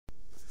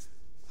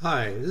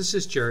Hi, this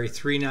is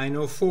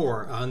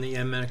Jerry3904 on the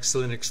MX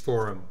Linux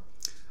forum.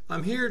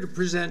 I'm here to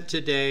present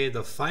today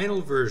the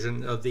final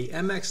version of the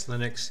MX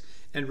Linux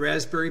and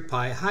Raspberry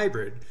Pi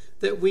hybrid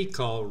that we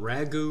call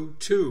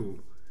Ragout2.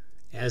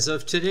 As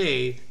of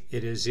today,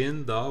 it is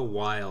in the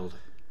wild.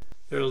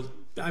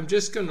 I'm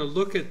just going to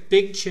look at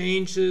big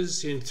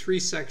changes in three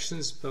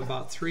sections,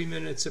 about 3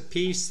 minutes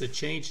apiece, the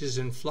changes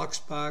in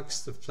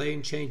Fluxbox, the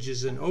plain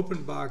changes in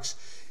OpenBox,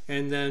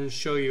 and then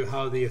show you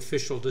how the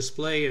official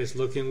display is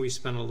looking. We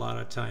spent a lot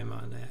of time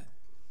on that.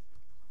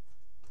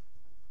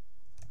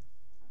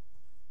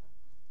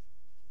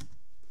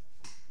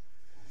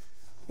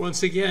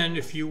 Once again,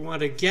 if you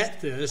want to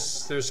get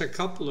this, there's a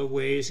couple of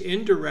ways.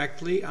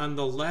 Indirectly, on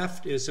the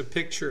left is a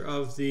picture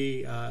of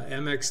the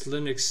MX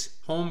Linux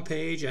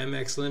homepage,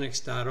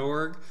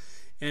 mxlinux.org.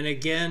 And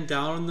again,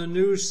 down in the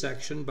news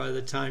section, by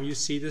the time you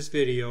see this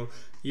video,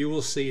 you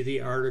will see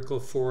the article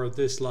for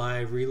this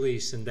live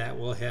release, and that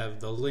will have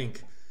the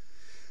link.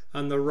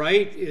 On the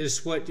right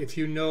is what, if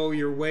you know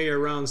your way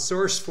around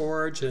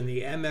SourceForge and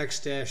the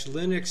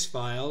mx-linux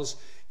files,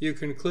 you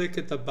can click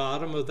at the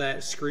bottom of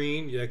that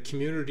screen, the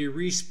community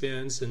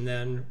respins, and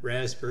then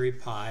Raspberry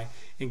Pi,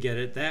 and get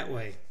it that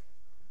way.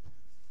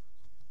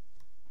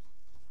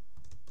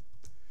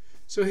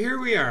 So here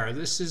we are.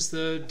 This is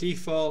the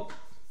default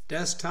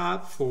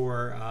desktop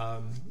for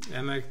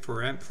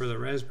for the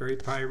Raspberry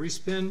Pi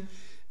respin.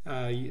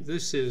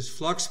 This is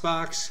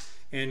Fluxbox,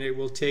 and it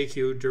will take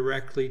you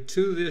directly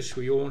to this.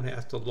 You won't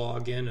have to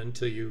log in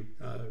until you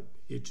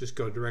just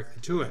go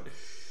directly to it.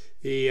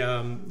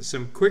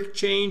 Some quick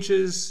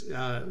changes.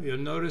 You'll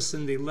notice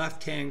in the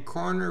left-hand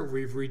corner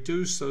we've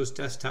reduced those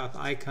desktop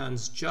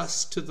icons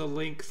just to the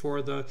link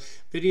for the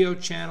video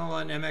channel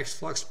on MX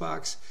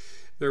Fluxbox.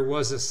 There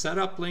was a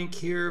setup link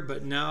here,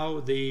 but now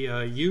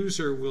the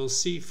user will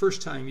see,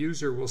 first-time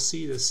user will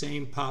see the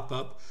same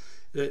pop-up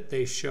that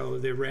they show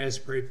the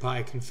Raspberry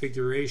Pi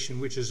configuration,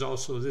 which is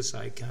also this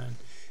icon,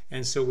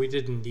 and so we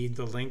didn't need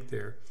the link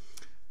there.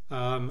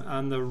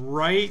 On the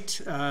right,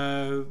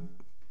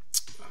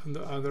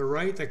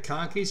 the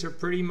conkeys are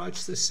pretty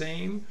much the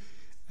same.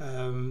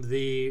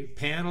 The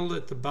panel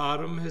at the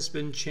bottom has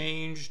been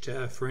changed.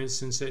 For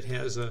instance, it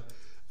has a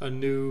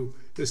new.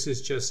 This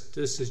is just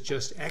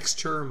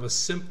Xterm, a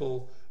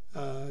simple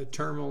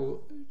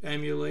terminal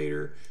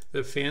emulator.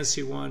 The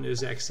fancy one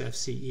is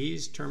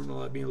XFCE's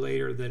terminal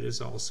emulator that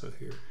is also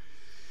here.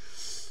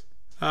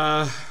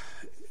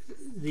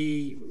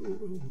 The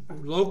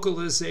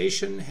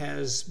localization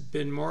has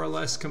been more or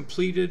less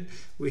completed.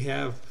 We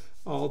have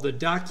all the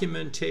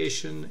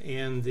documentation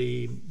and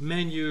the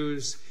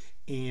menus,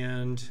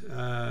 and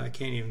I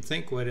can't even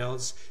think what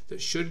else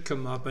that should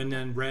come up, and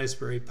then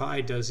Raspberry Pi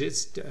does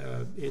its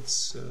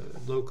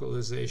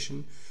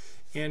localization.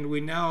 And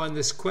we now, on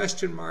this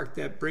question mark,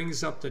 that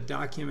brings up the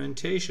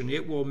documentation.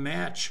 It will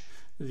match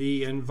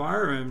the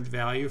environment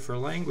value for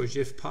language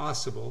if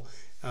possible,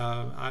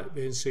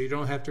 and so you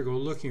don't have to go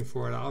looking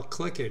for it. I'll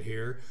click it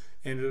here,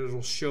 and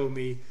it'll show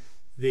me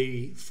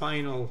the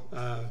final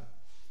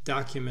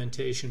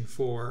documentation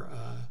for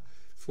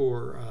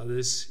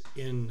this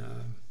in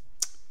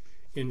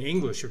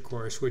English, of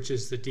course, which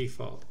is the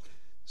default.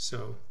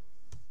 So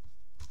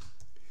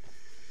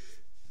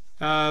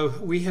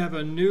we have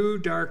a new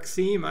dark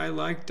theme. I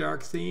like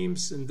dark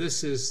themes, and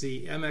this is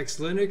the MX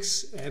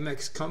Linux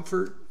MX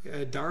Comfort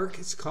Dark.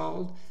 It's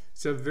called.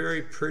 It's a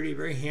very pretty,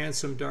 very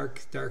handsome dark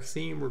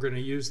theme. We're going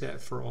to use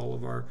that for all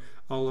of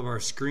our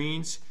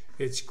screens.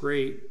 It's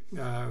great.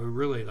 We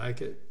really like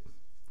it.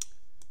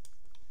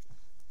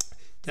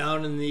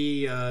 Down in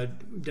the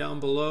down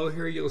below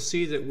here, you'll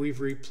see that we've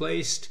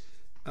replaced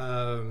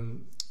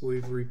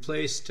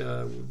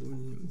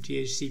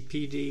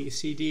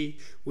DHCPD-CD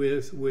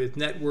with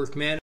Network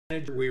Manager.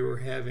 We were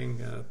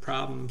having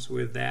problems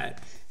with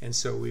that, and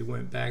so we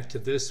went back to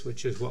this,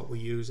 which is what we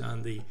use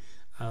on the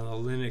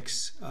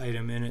Linux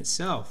item in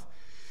itself.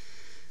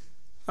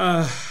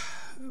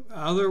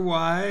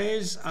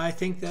 Otherwise, I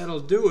think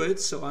that'll do it.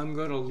 So I'm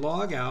going to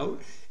log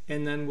out,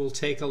 and then we'll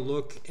take a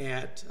look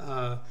at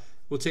the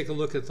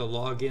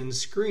login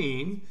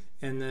screen,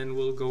 and then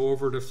we'll go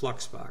over to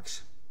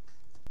Fluxbox.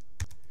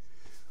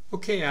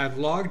 Okay, I've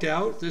logged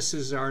out. This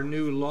is our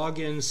new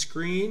login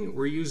screen.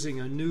 We're using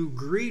a new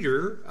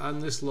greeter on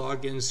this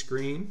login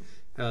screen.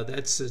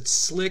 It's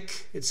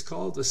Slick. It's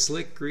called the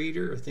Slick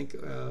greeter. I think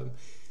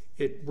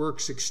it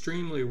works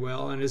extremely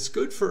well, and it's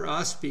good for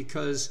us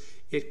because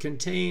it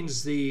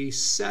contains the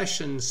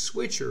session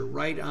switcher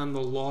right on the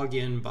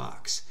login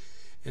box.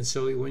 And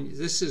so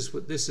this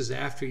is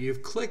after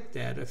you've clicked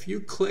that. If you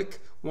click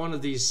one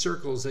of these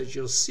circles that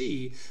you'll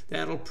see,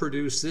 that'll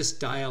produce this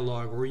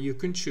dialog where you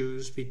can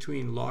choose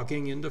between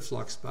logging into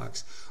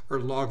Fluxbox or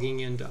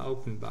logging into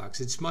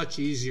OpenBox. It's much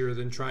easier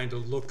than trying to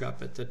look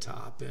up at the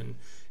top, and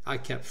I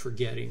kept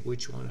forgetting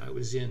which one I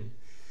was in.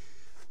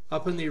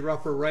 Up in the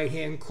upper right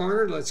hand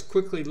corner, let's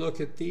quickly look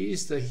at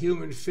these. The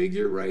human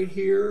figure right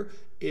here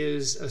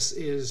is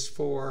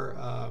for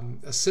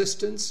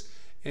assistance.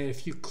 And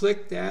if you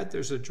click that,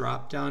 there's a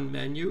drop-down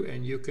menu,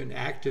 and you can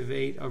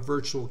activate a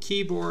virtual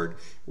keyboard.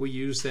 We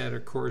use that,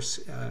 of course.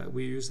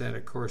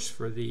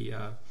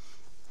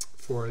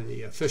 For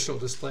the official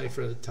display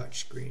for the touch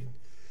screen.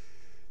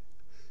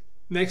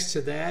 Next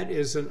to that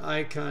is an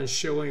icon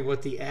showing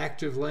what the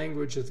active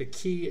language of the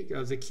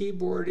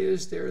keyboard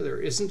is there.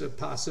 There isn't a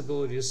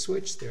possibility to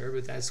switch there,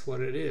 but that's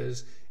what it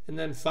is. And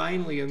then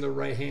finally in the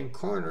right-hand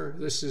corner,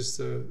 this is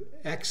the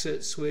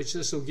exit switch.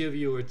 This will give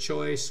you a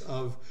choice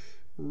of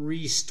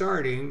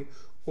restarting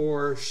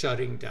or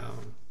shutting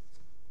down.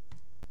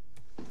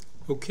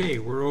 Okay,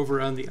 we're over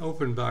on the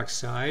OpenBox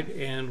side,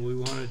 and we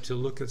wanted to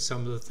look at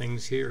some of the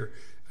things here.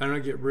 I'm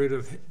going to get rid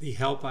of the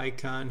help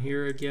icon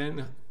here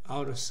again,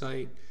 out of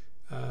sight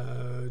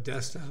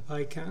desktop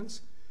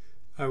icons.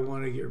 I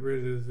want to get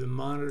rid of the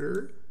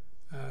monitor,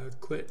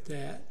 quit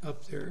that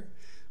up there.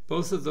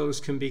 Both of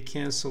those can be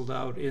canceled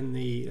out in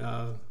the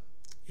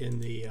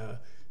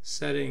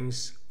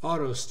settings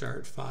auto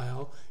start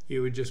file.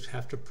 You would just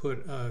have to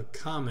put a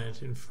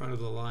comment in front of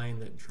the line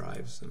that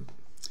drives them.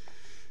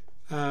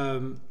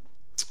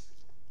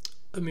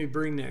 Let me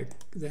bring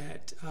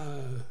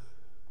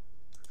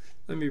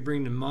let me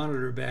bring the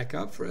monitor back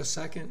up for a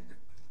second.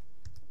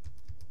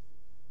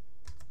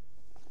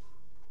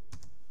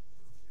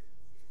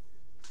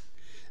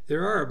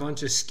 There are a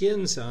bunch of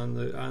skins on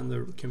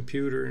the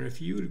computer, and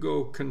if you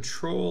go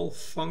Control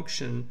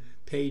Function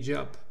Page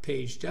Up,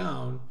 Page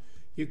Down,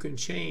 you can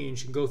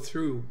change and go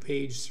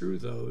page through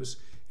those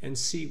and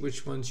see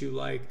which ones you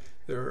like.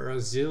 There are a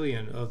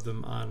zillion of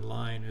them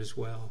online as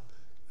well.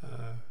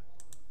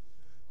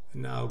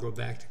 And now I'll go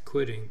back to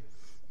quitting.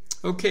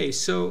 Okay,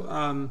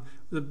 so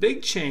the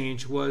big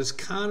change was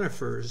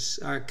Conkeys,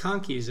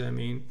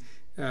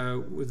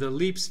 with the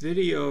Leaps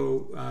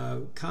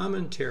video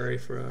commentary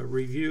for a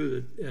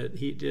review that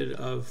he did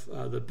of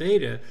the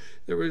beta.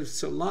 There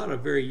was a lot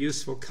of very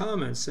useful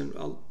comments, and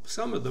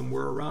some of them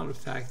were around the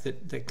fact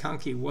that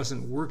Conkey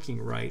wasn't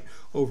working right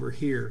over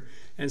here.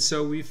 And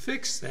so we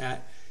fixed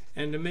that,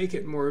 and to make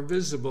it more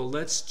visible,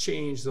 let's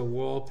change the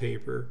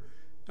wallpaper.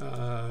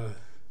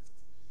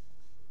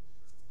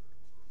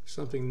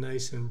 Something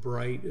nice and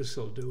bright. This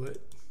will do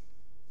it.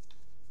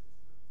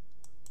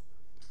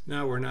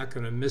 Now we're not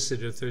going to miss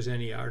it if there's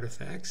any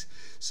artifacts.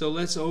 So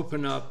let's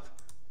open up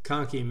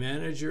Conkey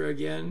Manager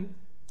again,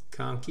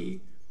 Conkey,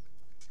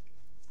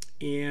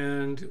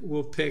 and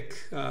we'll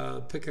pick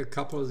a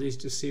couple of these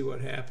to see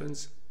what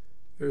happens.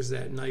 There's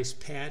that nice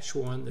patch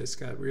one that's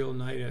got real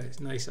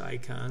nice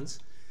icons.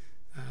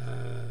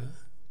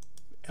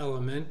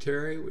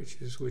 Elementary, which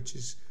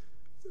is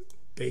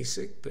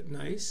basic but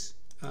nice.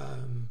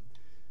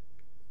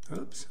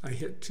 Oops, I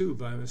hit 2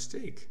 by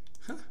mistake.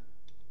 Huh.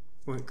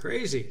 Went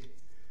crazy.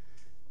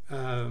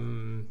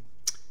 And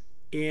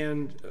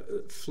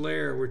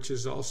Flare, which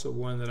is also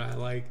one that I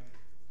like.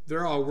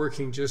 They're all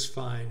working just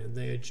fine, and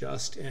they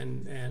adjust,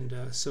 and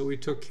so we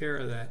took care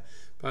of that.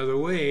 By the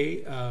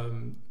way,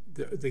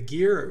 the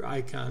gear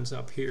icons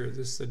up here,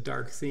 this is the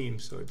dark theme,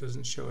 so it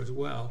doesn't show as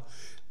well,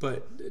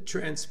 but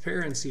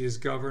transparency is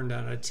governed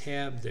on a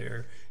tab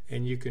there,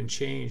 and you can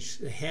change.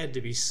 It had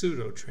to be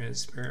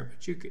pseudo-transparent,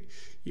 but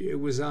it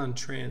was on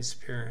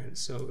transparent,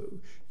 so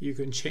you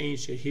can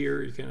change it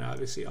here. You can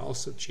obviously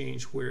also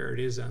change where it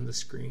is on the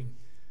screen.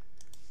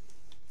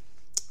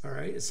 All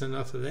right, it's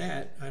enough of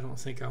that. I don't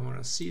think I want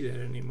to see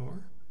that anymore.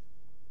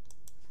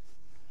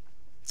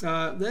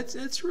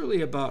 That's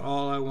really about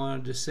all I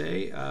wanted to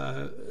say.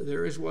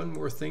 There is one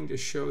more thing to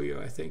show you,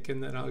 I think,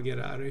 and then I'll get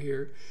out of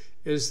here,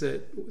 is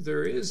that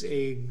there is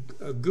a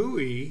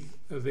GUI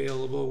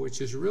available,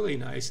 which is really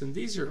nice, and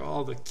these are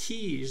all the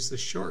keys, the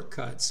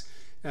shortcuts,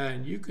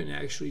 and you can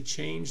actually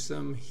change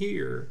them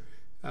here.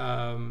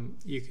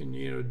 You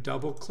can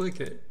double click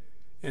it,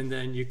 and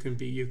then you can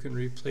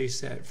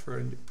replace that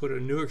put a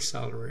new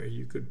accelerator.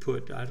 You could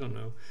put, I don't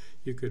know,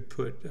 you could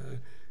put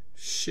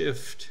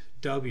Shift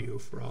W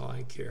for all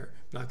I care.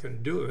 I'm not going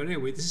to do it.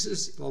 Anyway, this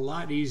is a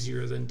lot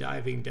easier than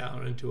diving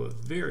down into a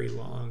very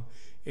long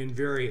and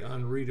very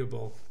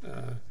unreadable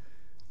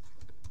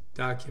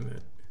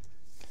document.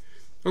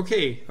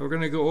 Okay, we're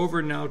going to go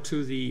over now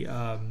to the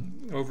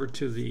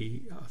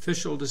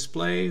official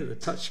display, the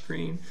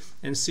touchscreen,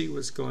 and see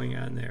what's going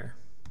on there.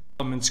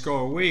 Elements go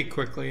away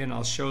quickly, and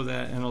I'll show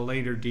that in a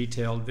later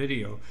detailed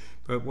video.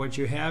 But what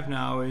you have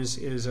now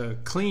is a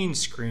clean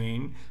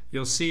screen.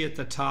 You'll see at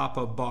the top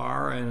a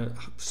bar, and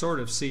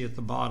sort of see at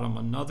the bottom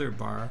another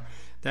bar.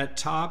 That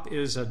top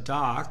is a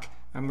dock.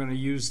 I'm going to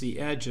use the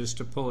edges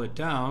to pull it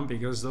down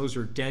because those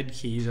are dead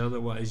keys,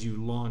 otherwise you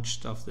launch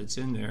stuff that's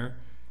in there.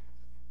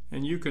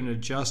 And you can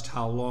adjust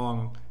how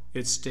long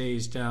it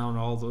stays down.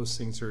 All those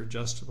things are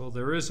adjustable.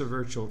 There is a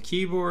virtual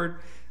keyboard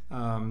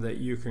that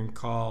you can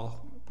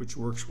call, which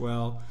works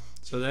well.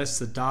 So that's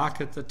the dock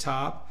at the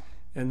top.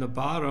 And the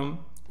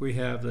bottom, we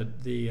have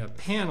the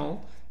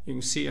panel. You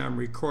can see I'm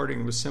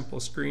recording with Simple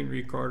Screen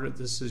Recorder.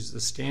 This is the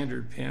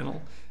standard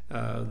panel.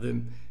 On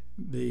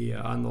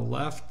the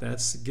left,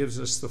 that gives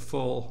us the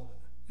full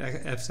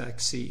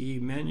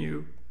FXCE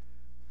menu.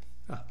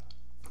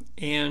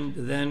 And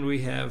then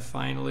we have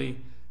finally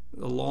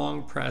the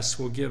long press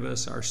will give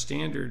us our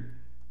standard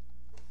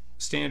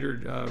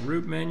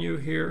root menu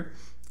here.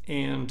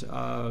 And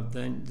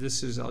then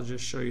this is, I'll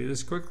just show you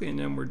this quickly and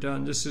then we're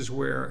done. This is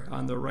where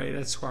on the right,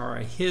 that's where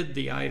I hid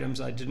the items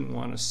I didn't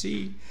want to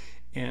see.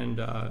 And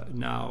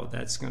now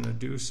that's going to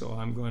do so.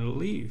 I'm going to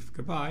leave.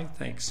 Goodbye.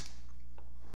 Thanks.